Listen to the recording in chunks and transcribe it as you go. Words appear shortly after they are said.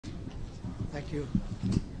Thank you.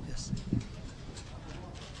 Yes.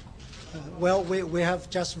 Well, we have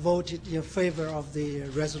just voted in favor of the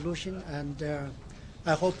resolution, and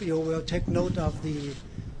I hope you will take note of the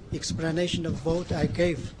explanation of vote I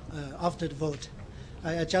gave after the vote.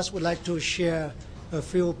 I just would like to share a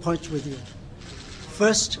few points with you.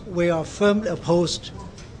 First, we are firmly opposed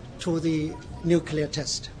to the nuclear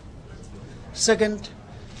test. Second,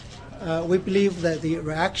 we believe that the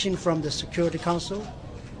reaction from the Security Council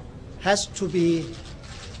has to be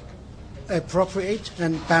appropriate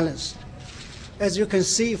and balanced. As you can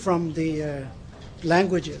see from the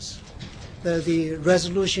languages, the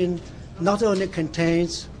resolution not only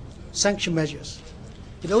contains sanction measures,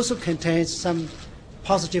 it also contains some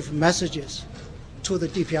positive messages to the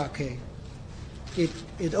DPRK.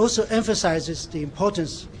 It also emphasizes the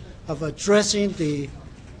importance of addressing the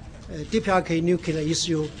DPRK nuclear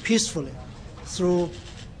issue peacefully through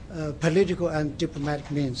political and diplomatic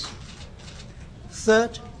means.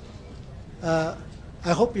 Third, I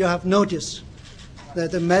hope you have noticed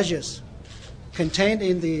that the measures contained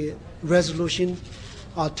in the resolution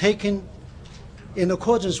are taken in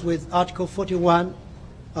accordance with Article 41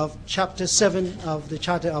 of Chapter 7 of the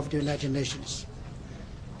Charter of the United Nations.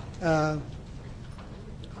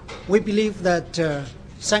 We believe that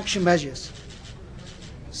sanction measures,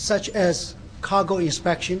 such as cargo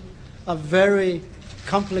inspection, are very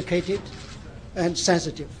complicated and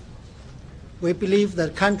sensitive. We believe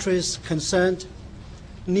that countries concerned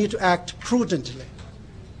need to act prudently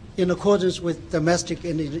in accordance with domestic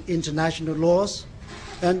and international laws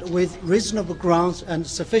and with reasonable grounds and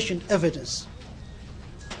sufficient evidence.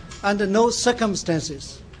 Under no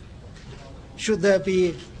circumstances should there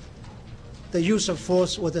be the use of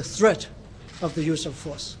force or the threat of the use of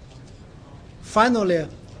force. Finally,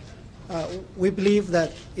 we believe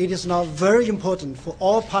that it is now very important for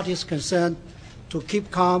all parties concerned to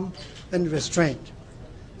keep calm and restrained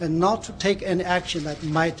and not to take any action that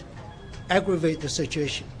might aggravate the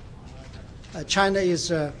situation. China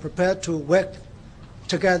is prepared to work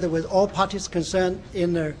together with all parties concerned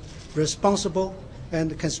in a responsible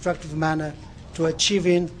and constructive manner to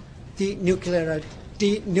achieving the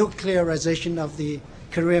denuclearization of the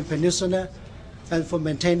Korean Peninsula and for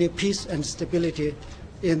maintaining peace and stability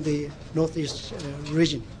in the Northeast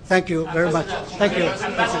region. Thank you very much. Thank you.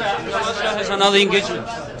 Has another engagement.